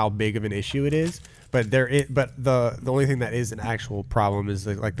like how big of an issue it is. But the only thing that is an actual problem is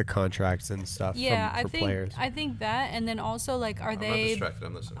like the contracts and stuff. For players. I think that, and then also like, are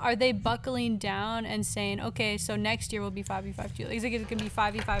they buckling down and saying, okay, so next year will be 5v5 too? Is it going to be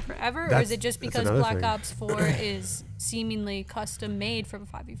 5v5 forever, or is it just because Black Ops 4 is seemingly custom made from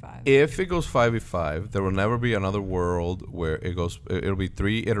 5v5. If it goes 5v5, there will never be another world where it goes. It'll be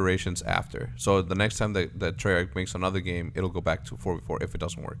 3 iterations after. So the next time that Treyarch makes another game, it'll go back to 4v4 if it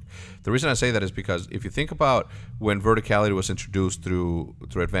doesn't work. The reason I say that is because if you think about when verticality was introduced through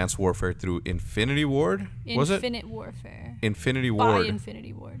Advanced Warfare, through Infinity Ward, was it? Infinite Warfare. Infinity By Ward.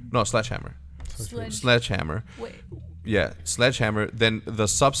 Infinity Ward. No, Sledgehammer. Sledgehammer. Wait. Yeah, Sledgehammer. Then the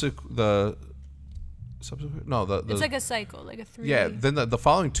subsequent. No, It's like a cycle, like a 3. yeah. Then the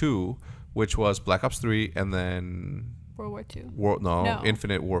following 2, which was Black Ops 3 and then World War II. No,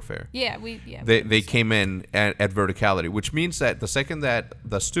 Infinite Warfare. Yeah, They came in at verticality, which means that the second that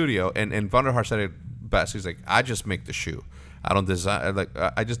the studio and Vanderhart said it best, he's like, I just make the shoe. I don't design, like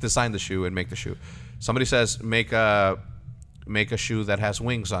I just design the shoe and make the shoe. Somebody says make a shoe that has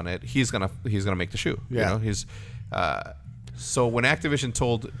wings on it. He's gonna make the shoe. Yeah. You know, so when Activision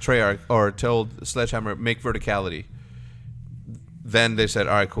told Treyarch or told Sledgehammer make verticality, then they said,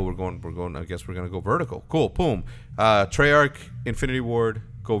 all right, cool, we're going. I guess we're gonna go vertical. Cool, boom. Treyarch, Infinity Ward,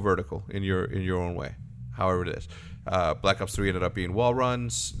 go vertical in your own way, however it is. Black Ops 3 ended up being wall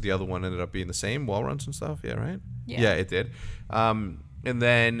runs. The other one ended up being the same wall runs and stuff. Yeah, right. Yeah, it did. And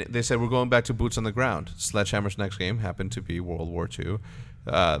then they said we're going back to boots on the ground. Sledgehammer's next game happened to be World War II.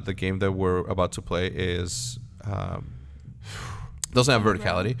 The game that we're about to play is. Doesn't have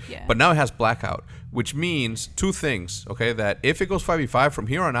verticality, but now it has Blackout, which means 2 things, okay, that if it goes 5v5 from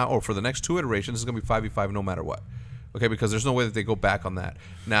here on out, or for the next 2 iterations, it's going to be 5v5 no matter what, okay, because there's no way that they go back on that.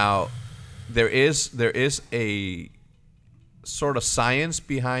 Now, there is a sort of science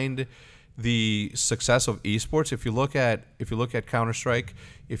behind the success of esports. If you look at Counter-Strike,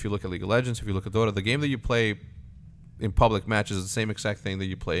 if you look at League of Legends, if you look at Dota, the game that you play in public matches is the same exact thing that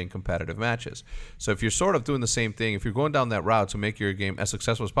you play in competitive matches. So if you're sort of doing the same thing, if you're going down that route to make your game as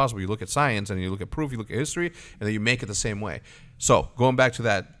successful as possible, you look at science and you look at proof, you look at history, and then you make it the same way. So going back to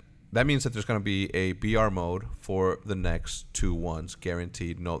that means that there's going to be a BR mode for the next 2 ones,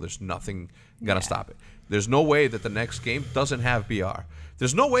 guaranteed. No, there's nothing going to stop it. There's no way that the next game doesn't have BR.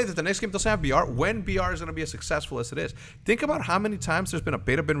 There's no way that the next game doesn't have BR when BR is going to be as successful as it is. Think about how many times there's been a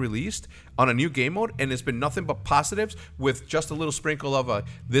beta been released on a new game mode, and it's been nothing but positives with just a little sprinkle of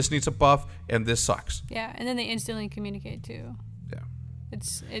this needs a buff and this sucks. Yeah, and then they instantly communicate too. Yeah.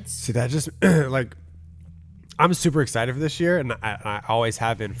 It's See, that just like I'm super excited for this year, and I always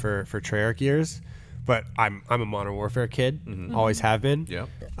have been for Treyarch years. But I'm a Modern Warfare kid, always have been. Yeah.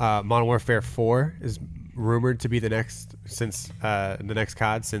 Modern Warfare 4 is rumored to be the next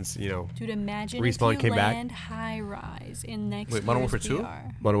COD since Dude, imagine Respawn if you came back. land high rise in next Wait, Modern year's Warfare 2?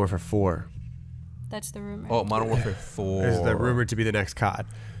 VR. Modern Warfare 4 That's the rumor. Oh, Modern Warfare 4 is the rumored to be the next COD.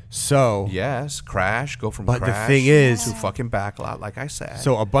 So yes, Crash, go from but Crash the thing is, to fucking Backlot, like I said.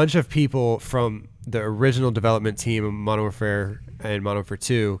 so a bunch of people from the original development team of Modern Warfare and Modern Warfare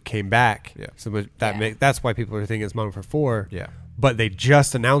 2 came back. Yeah. So that's why people are thinking it's Modern Warfare 4. Yeah. But they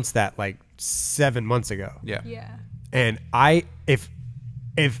just announced that like 7 months ago. Yeah. Yeah. And if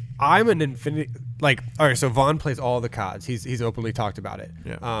I'm an Infinity, like, all right, so Vaughn plays all the CODs. He's openly talked about it.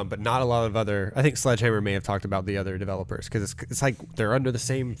 Yeah. But not a lot of other. I think Sledgehammer may have talked about the other developers because it's like they're under the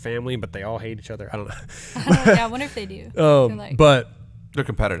same family, but they all hate each other. I don't know. Yeah, I wonder if they do. They're like, But They're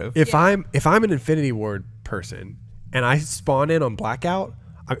competitive. if I'm an Infinity Ward person and I spawn in on Blackout,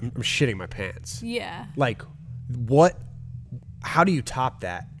 I'm shitting my pants. yeah. Like, what? How do you top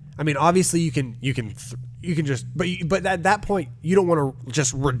that? I mean, obviously you can just, but at that point you don't want to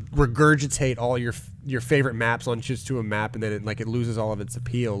just regurgitate all your favorite maps on just to a map and then it loses all of its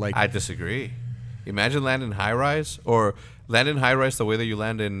appeal. Like, I disagree. Imagine landing high rise, or land in high rise the way that you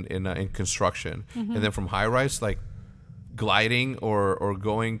land in construction, and then from high rise like gliding or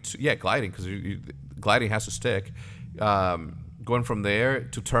going to gliding, because gliding has to stick. Going from there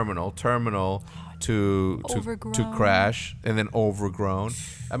to terminal to Crash, and then Overgrown.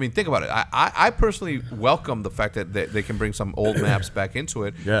 I mean, think about it. I personally welcome the fact that they can bring some old maps back into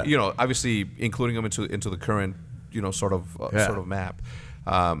it. Yeah. Obviously including them into the current sort of map.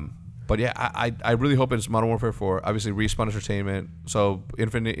 But yeah, I really hope it's Modern Warfare 4. Obviously, Respawn Entertainment. So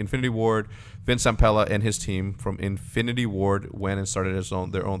Infinity Ward, Vince Zampella and his team from Infinity Ward went and started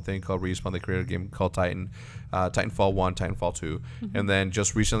their own thing called Respawn. They created a game called Titanfall 1, Titanfall 2, and then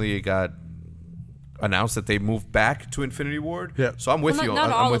just recently it got announced that they moved back to Infinity Ward. Yeah. So I'm with you.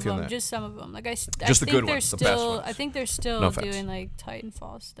 Not I'm all with of you on them, that. just some of them. Like I Just think the good they're ones, the still. best ones. I think they're still No offense. doing like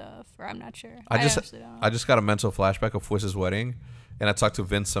Titanfall stuff, or I'm not sure. I actually don't know. I just got a mental flashback of Fwiss's wedding, and I talked to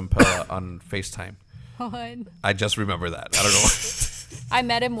Vince Zampella on FaceTime. What? I just remember that. I don't know. I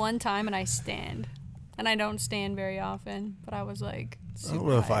met him one time and I stand, and I don't stand very often, but I was like, I don't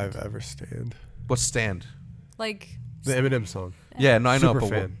know if super hyped. I've ever stand. What's stand? Like The Eminem song. Yeah, no, I know. Super But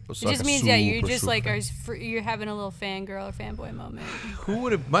fan. It just means you're just like you're having a little fangirl or fanboy moment. Who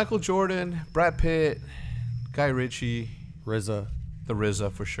would have? Michael Jordan, Brad Pitt, Guy Ritchie, RZA. the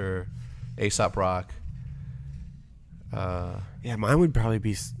RZA for sure, A$AP Rock. Yeah, mine would probably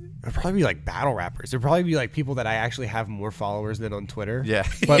be like battle rappers. It'd probably be like people that I actually have more followers than on Twitter. Yeah.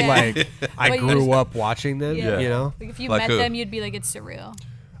 But Yeah. like I But you grew just- up watching them, Yeah. you know? Like if you Like met who? them, you'd be like, it's surreal.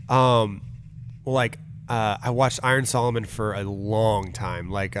 I watched Iron Solomon for a long time,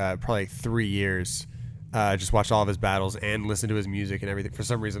 like probably 3 years. Just watched all of his battles and listened to his music and everything. For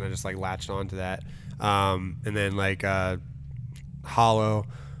some reason, I just like latched on to that. And then like Hollow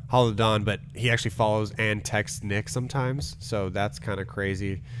Don, but he actually follows and texts Nick sometimes, so that's kind of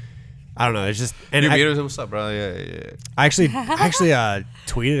crazy. I don't know. It's just and You meet him, what's up, bro? Yeah. I actually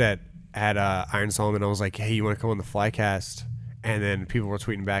tweeted at Iron Solomon. I was like, "Hey, you want to come on the Flycast?" And then people were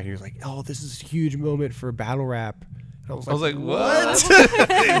tweeting back, and he was like, "Oh, this is a huge moment for battle rap." And I was like, what?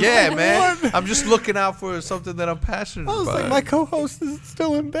 Yeah, man. I'm just looking out for something that I'm passionate I was about. like, my co-host is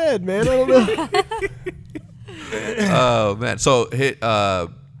still in bed, man. I don't know. Oh, man. So,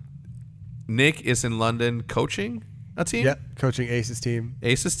 Nick is in London coaching a team? Yep, coaching Ace's team.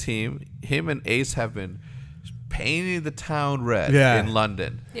 Ace's team. Him and Ace have been painting the town red Yeah. in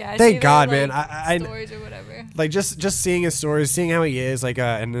London. Yeah. I Thank see God, their, man. like, stories or whatever. Like just seeing his stories, seeing how he is, like,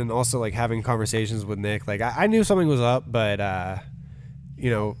 and then also like having conversations with Nick. Like I knew something was up, but you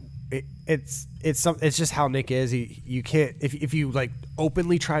know, it's just how Nick is. You can't if you like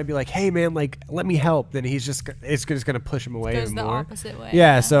openly try to be like, hey man, like let me help, then it's just gonna push him away Goes even the more. opposite way.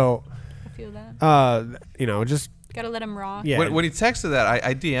 Yeah, so I feel that. you know, just Gotta let him rock. yeah. When he texted that,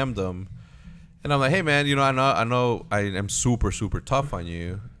 I DM'd him, and I'm like, "Hey, man, you know I am super, super tough on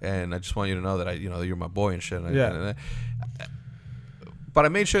you, and I just want you to know that you're my boy and shit." But I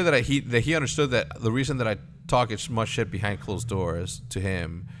made sure that he understood that the reason that I talk as much shit behind closed doors to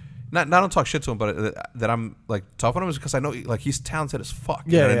him, not don't talk shit to him, but that I'm like tough on him is because I know like he's talented as fuck.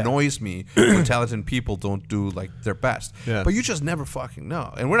 Yeah, and it yeah. annoys me when talented people don't do like their best. Yeah. But you just never fucking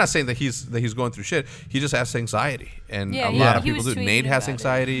know. And we're not saying that he's going through shit. He just has anxiety, and Yeah, a he- lot of he people was do. tweeting Nate has about it.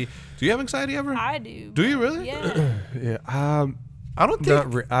 anxiety. Do you have anxiety ever? I do. Do you really? Yeah. yeah. I don't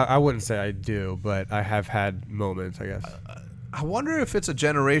think. I wouldn't say I do, but I have had moments, I guess. I wonder if it's a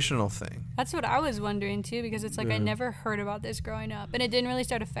generational thing. That's what I was wondering too, because it's like I never heard about this growing up, and it didn't really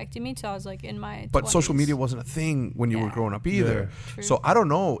start affecting me till I was like in my. But 20s. social media wasn't a thing when you were Yeah. growing up either. Yeah. True. So I don't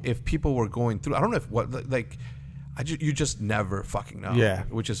know if people were going through. I don't know if you just never fucking know. Yeah.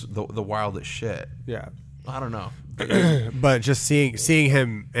 Which is the wildest shit. Yeah. I don't know. But just seeing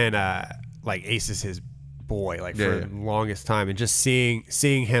him and like Ace is his boy like for Yeah. the longest time, and just seeing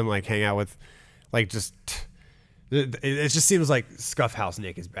him like hang out with like just it just seems like SCUF House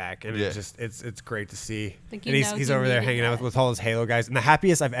Nick is back, and Yeah. it's great to see. Think And you he's know over he there needed hanging out that. with all his Halo guys, and the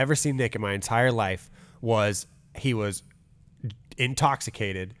happiest I've ever seen Nick in my entire life was he was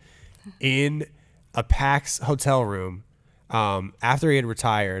intoxicated in a PAX hotel room. After he had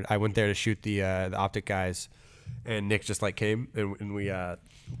retired, I went there to shoot the OpTic guys, and Nick just like came and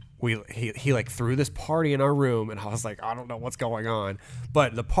he like threw this party in our room, and I was like, I don't know what's going on,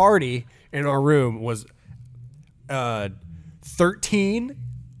 but the party in our room was 13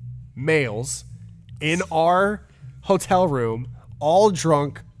 males in our hotel room, all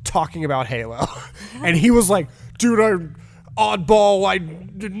drunk, talking about Halo, and he was like, dude, I'm oddball, I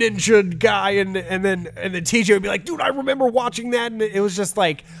ninja guy, and then TJ would be like, dude, I remember watching that, and it was just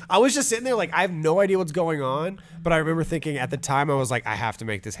like, I was just sitting there like, I have no idea what's going on, but I remember thinking at the time, I was like, I have to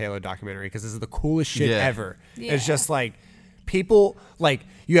make this Halo documentary because this is the coolest shit Yeah. ever. Yeah. It's just like people like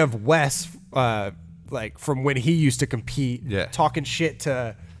you have Wes like from when he used to compete, Yeah. talking shit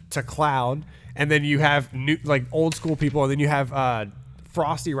to Cloud, and then you have new like old school people, and then you have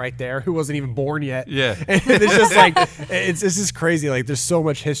Frosty right there, who wasn't even born yet. Yeah. And it's just like it's just crazy. Like there's so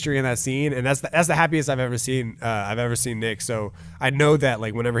much history in that scene, and that's the happiest I've ever seen Nick. So I know that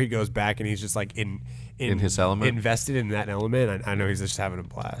like whenever he goes back and he's just like in his element, invested in that element, I know he's just having a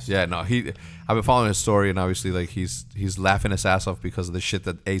blast. Yeah, no, I've been following his story, and obviously, like he's laughing his ass off because of the shit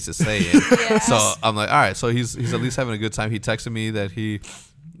that Ace is saying. Yes. So I'm like, all right, so he's at least having a good time. He texted me that he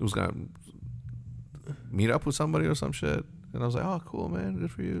was gonna meet up with somebody or some shit, and I was like, oh, cool, man,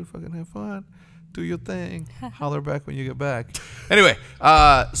 good for you. Fucking have fun, do your thing. Holler back when you get back. Anyway,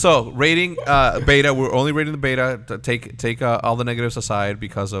 so rating beta. We're only rating the beta. To take all the negatives aside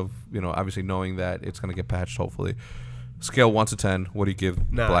because of obviously knowing that it's gonna get patched. Hopefully, scale 1 to 10. What do you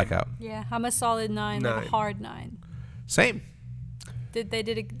give 9. Blackout? Yeah, I'm a solid 9, like 9. a hard 9. Same.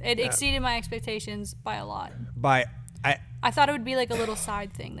 It exceeded my expectations by a lot. By I thought it would be like a little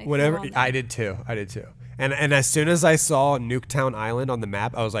side thing. Like whenever throw on I there. did too, And as soon as I saw Nuketown Island on the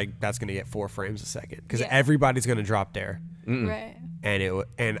map, I was like, that's gonna get 4 frames a second because everybody's gonna drop there. Right.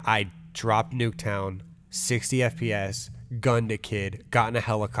 And I dropped Nuketown, 60 FPS, gunned a kid, got in a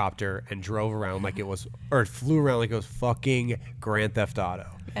helicopter, and drove around like it was, or flew around like it was fucking Grand Theft Auto.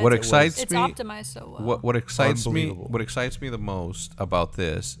 What excites me? It's optimized so well. What excites me? What excites me the most about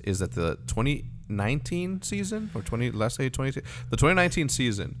this is that the 2019 season or let's say 20, the 2019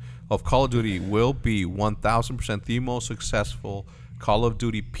 season of Call of Duty will be 1000% the most successful Call of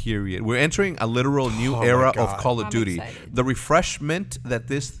Duty period. We're entering a literal new era of Call of Duty. Excited. The refreshment that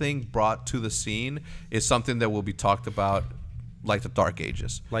this thing brought to the scene is something that will be talked about like the Dark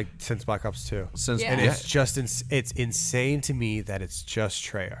Ages. Like since Black Ops 2. Yeah. It's just it's insane to me that it's just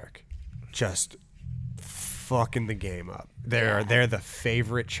Treyarch. Just fucking the game up. They're the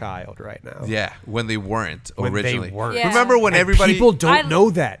favorite child right now. Yeah, when they weren't When originally. they weren't. Yeah. Remember when And everybody... people don't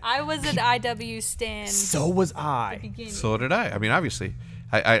know that. I was an IW stan. So was I. Beginning. So did I. I mean, obviously.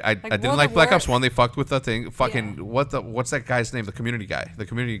 I didn't World like of Black Ops War- 1. They fucked with the thing. Fucking Yeah. what's that guy's name? The community guy. The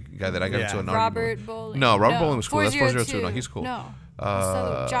community guy that I got into an argument Robert with. Bowling. No, Robert Bowling was cool. That's 402. No, he's cool. No.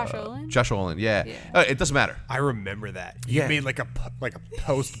 Josh Olin? Josh Olin, yeah. Yeah. It doesn't matter. I remember that. You Yeah. made like a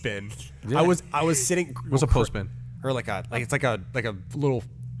post bin. Yeah. I was sitting. What's a post bin? Or like it's like a little,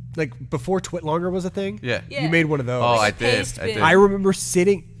 like before Longer was a thing. Yeah. Yeah. You made one of those. Oh, I Like a did. paste I did. bin. I remember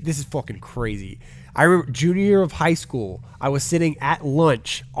sitting. This is fucking crazy. I remember junior year of high school. I was sitting at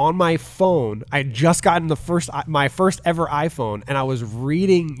lunch on my phone. I had just gotten my first ever iPhone, and I was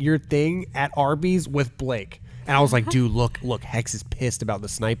reading your thing at Arby's with Blake. And I was like, dude, look, Hex is pissed about the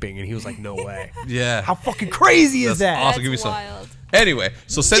sniping, and he was like, no way. Yeah. How fucking crazy is That's that? awesome. That's Give me some. wild. Anyway,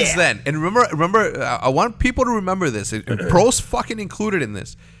 so since then, and remember, I want people to remember this. Pros fucking included in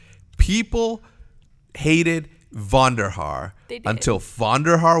this. People hated Vonderhaar They did. until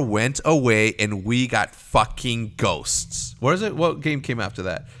Vonderhaar went away and we got fucking ghosts. What is it? What game came after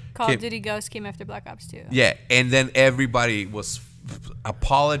that? Call of Duty Ghosts came after Black Ops 2. Yeah, and then everybody was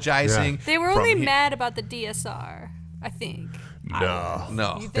apologizing. They were from only he- mad about the DSR, I think. No,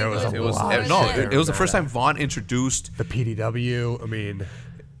 You think There was it a it was lot of no. shit. It was the first time Vaughn introduced. The PDW. I mean,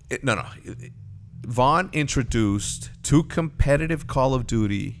 No. Vaughn introduced to competitive Call of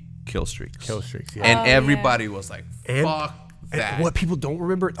Duty kill streaks. yeah. And Oh, everybody was like, And- fuck that. And what people don't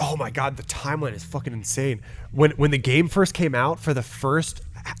remember, oh my god, the timeline is fucking insane. When the game first came out, for the first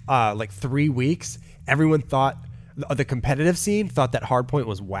like 3 weeks, everyone thought the competitive scene thought that Hardpoint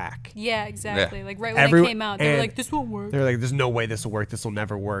was whack. Yeah, exactly. Yeah. Like right when it came out, they were and like, "This won't work." They're like, "There's no way this will work. This will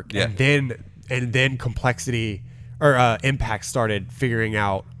never work." Yeah. And then Complexity or Impact started figuring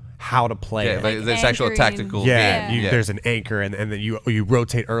out how to play Yeah, it. like, there's actual anchoring. tactical. Yeah, Yeah. there's an anchor, and then you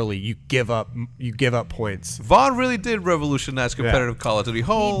rotate early. You give up points. Vaughn really did revolutionize competitive Call of Duty.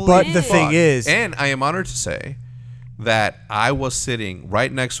 Holy But the did. thing fuck. is, and I am honored to say that I was sitting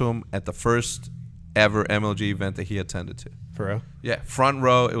right next to him at the first ever MLG event that he attended to. for real, Yeah, front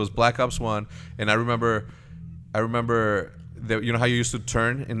row. It was Black Ops 1, and I remember that, you know how you used to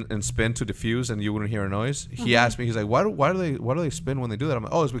turn and spin to defuse and you wouldn't hear a noise. He asked me, he's like, why do they spin when they do that? I'm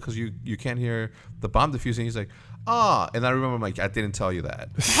like, oh, it's because you can't hear the bomb defusing. He's like, and I remember I'm like, I didn't tell you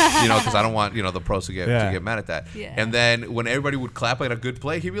that, because I don't want the pros to get mad at that. Yeah. And then when everybody would clap at a good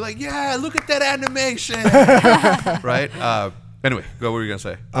play, he'd be like, yeah, look at that animation, right? Anyway, what were you gonna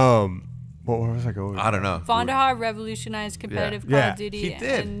say? what was I going? I don't know. Vonderhaar revolutionized competitive Call Yeah, of Duty. he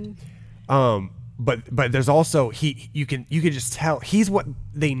did. And But there's also you can just tell he's what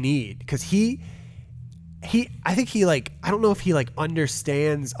they need, because I think he like, I don't know if he like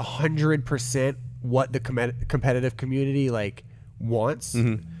understands 100% what the competitive community like wants,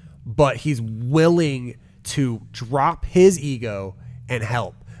 but he's willing to drop his ego and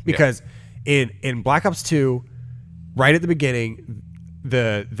help, because in Black Ops 2, right at the beginning,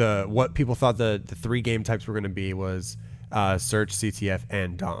 the what people thought the 3 game types were going to be was Search, CTF,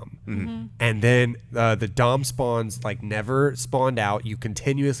 and Dom. And then the Dom spawns like never spawned out. You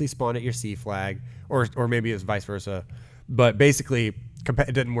continuously spawn at your C flag, or maybe it was vice versa. But basically,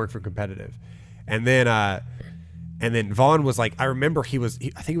 it didn't work for competitive. And then Vaughn was like, I remember I think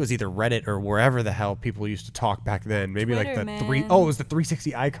it was either Reddit or wherever the hell people used to talk back then. Maybe Twitter, like man. it was the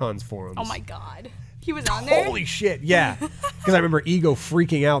 360 icons forums. oh my god, he was on there. Holy shit, yeah. Because I remember Ego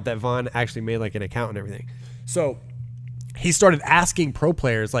freaking out that Vaughn actually made like an account and everything. So he started asking pro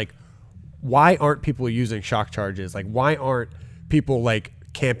players, like, why aren't people using shock charges? Like, why aren't people like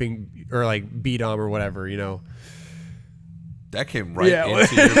camping or like B-Dom or whatever, That came right Yeah.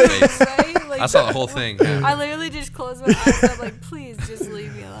 into your face. Right? Like, I saw the whole thing. Yeah. I literally just closed my eyes. I'm like, please just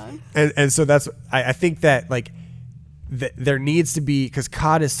leave me alone. And so that's, I think that like there needs to be, because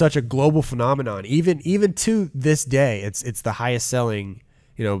COD is such a global phenomenon. Even to this day, it's the highest selling.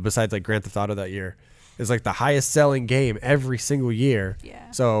 You know, besides like Grand Theft Auto that year, it's like the highest selling game every single year.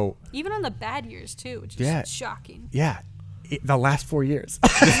 Yeah. So even on the bad years too, which is shocking. Yeah. The last 4 years.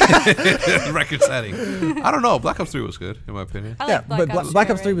 Record setting. I don't know. Black Ops 3 was good, in my opinion. I like Black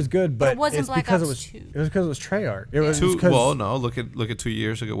Ops 3 was good, but it wasn't it's Black because Ops 2. it was because it was Treyarch. It was Well, no. Look at 2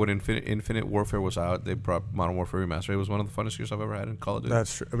 years ago when Infinite Warfare was out. They brought Modern Warfare Remastered. It was one of the funnest years I've ever had in Call of Duty.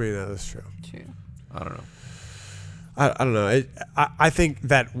 That's true. I mean, that's true. True. I don't know. I don't know. I think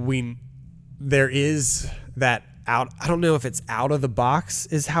that there is that out. I don't know if it's out of the box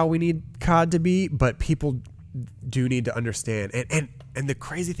is how we need COD to be, but people do need to understand. And the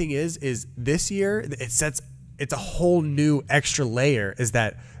crazy thing is this year it's a whole new extra layer, is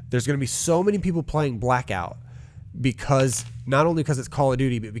that there's going to be so many people playing Blackout, because not only because it's Call of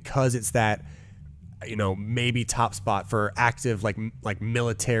Duty, but because it's that, you know, maybe top spot for active like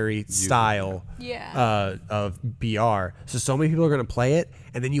military style of BR. So many people are going to play it,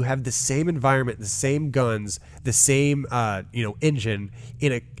 and then you have the same environment, the same guns, the same engine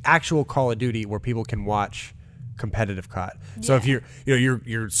in an actual Call of Duty where people can watch competitive COD. So if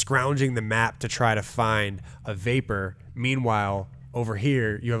you're scrounging the map to try to find a Vapor, meanwhile over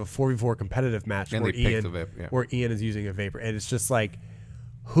here you have a 4v4 competitive match and where Ian is using a Vapor, and it's just like,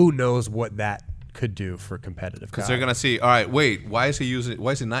 who knows what that could do for competitive COD. Because they're gonna see, all right, wait, why is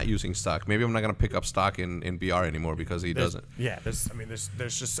he not using stock? Maybe I'm not gonna pick up stock in BR anymore because he doesn't. Yeah, it's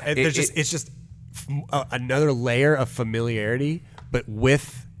just another layer of familiarity, but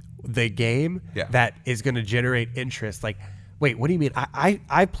with the game that is going to generate interest. Like, wait, what do you mean?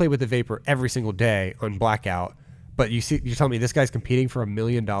 I play with the Vapor every single day on Blackout, but you're telling me this guy's competing for $1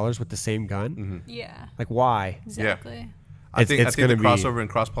 million with the same gun? Mm-hmm. Yeah. Like, why? Exactly. Yeah. I think the gonna crossover and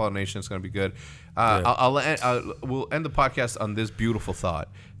cross-pollination is going to be good. We'll end the podcast on this beautiful thought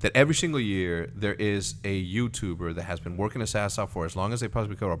that every single year there is a YouTuber that has been working his ass off for as long as they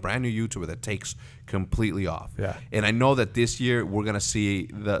possibly could, or a brand new YouTuber that takes completely off. Yeah. And I know that this year we're going to see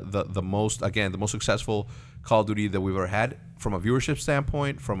the most successful Call of Duty that we've ever had from a viewership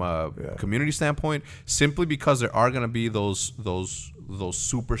standpoint, from a community standpoint, simply because there are going to be those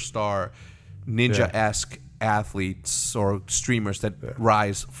superstar ninja-esque athletes or streamers that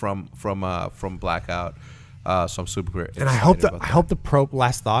rise from Blackout. So I'm super excited. And I hope the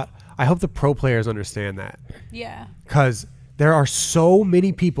pro players understand that. Yeah. Because there are so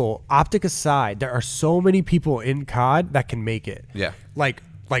many people, OpTic aside, there are so many people in COD that can make it. Yeah. Like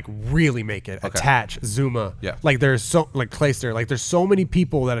really make it. Okay. Attach, Zuma. Yeah. Like there's Clayster. Like there's so many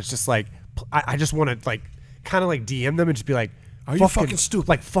people that it's just like, I just want to like kind of like DM them and just be like, are you fucking stupid?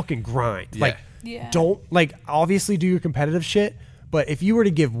 Like fucking grind. Yeah. Like don't, like, obviously do your competitive shit, but if you were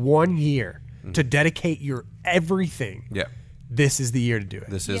to give 1 year to dedicate your everything, this is the year to do it.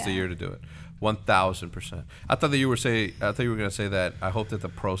 This is the year to do it. 1,000%. I thought you were going to say that. I hope that the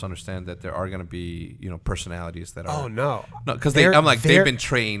pros understand that there are going to be, personalities that are. Oh no, because they've been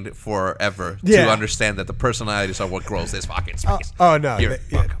trained forever to understand that the personalities are what grows this fucking space. Oh no,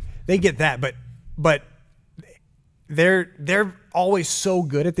 they get that, but they're always so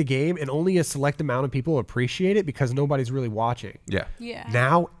good at the game, and only a select amount of people appreciate it because nobody's really watching. Yeah. Yeah.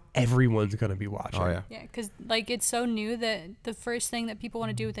 Now everyone's gonna be watching. Oh yeah. Yeah, because like it's so new that the first thing that people want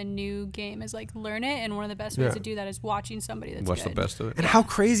to do with a new game is like learn it, and one of the best ways to do that is watching somebody that's Watch good. the best of it. And how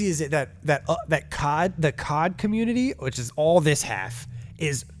crazy is it that the COD community, which is all this half,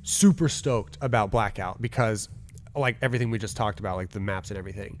 is super stoked about Blackout because like everything we just talked about, like the maps and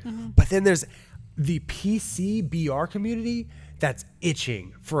everything. But then there's the PC BR community that's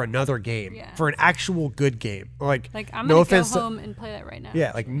itching for another game, for an actual good game. Like I'm gonna go home and play that right now.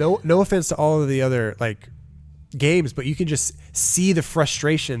 Yeah, like no offense to all of the other like games, but you can just see the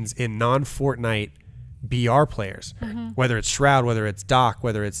frustrations in non-Fortnite BR players, whether it's Shroud, whether it's Doc,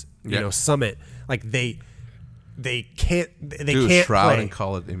 whether it's Summit. Like they can't Shroud play. and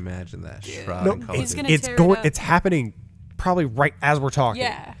Call it. Imagine that. Shroud No, and Call it's it. gonna it's tear going. it up. It's happening probably right as we're talking.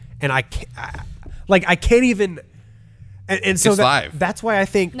 Yeah. And I can't even. And so It's live. That's why I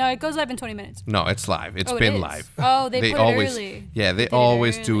think. No, it goes live in 20 minutes. No, it's live. It's Oh, it been is? live. Oh, they put it always, early. Yeah, they did it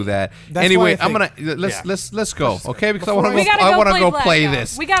always do early. that. That's Anyway, why I I'm gonna think- let's go, okay? Because I before want We gotta to go go play Blackout.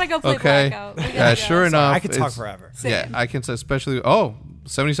 this. We gotta go play okay? Blackout. We gotta Yeah, go. sure enough. I could talk it's- forever. Yeah, Same. I can say especially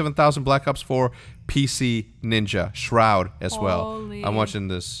 77,000 Black Ops 4 PC Ninja Shroud as well. Holy. I'm watching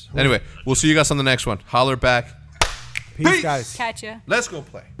this. Anyway, we'll see you guys on the next one. Holler back. Peace, guys. Catch ya. Let's go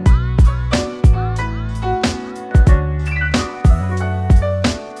play.